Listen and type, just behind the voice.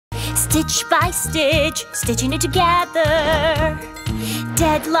Stitch by stitch, stitching it together.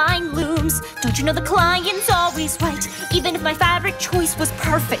 Deadline looms, don't you know the client's always right? Even if my fabric choice was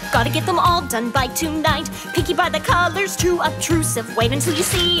perfect, gotta get them all done by tonight. Picky by the colors, too obtrusive. Wait until you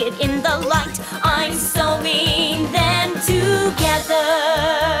see it in the light. I'm sewing them together.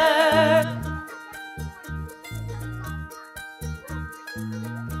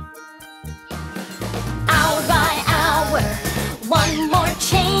 Hour by hour, one more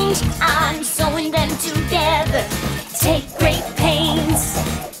change. I'm sewing them together. Take great pains.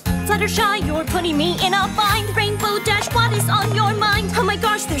 Fluttershy, you're putting me in a bind. Rainbow Dash, what is on your mind? Oh my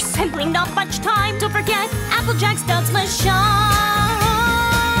gosh, there's simply not much time. Don't forget, Applejack Studs must shine.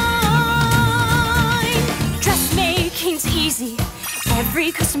 Dressmaking's easy.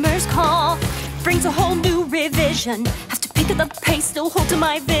 Every customer's call brings a whole new revision. Have to pick up the pace, still hold to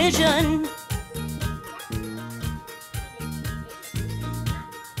my vision.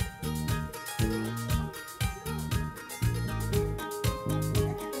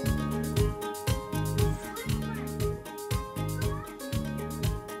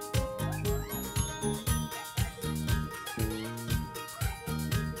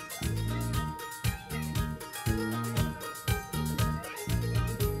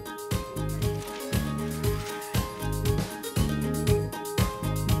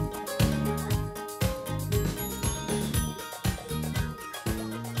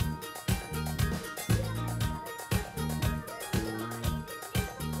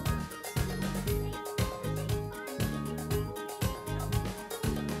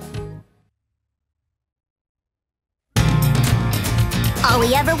 All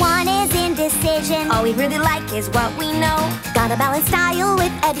we ever want is indecision. All we really like is what we know. Gotta balance style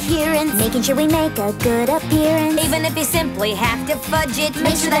with adherence, making sure we make a good appearance. Even if you simply have to fudge it,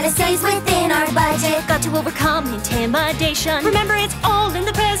 make sure that it stays within our budget. Got to overcome intimidation. Remember, it's all in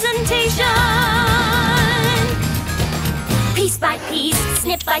the presentation. Piece by piece,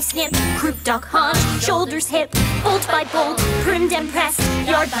 snip by snip, croup, dock, haunch, shoulders, hip, bolt by bolt, primmed and pressed,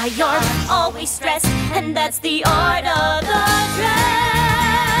 yard by yard, always stressed, and that's the art of the dress.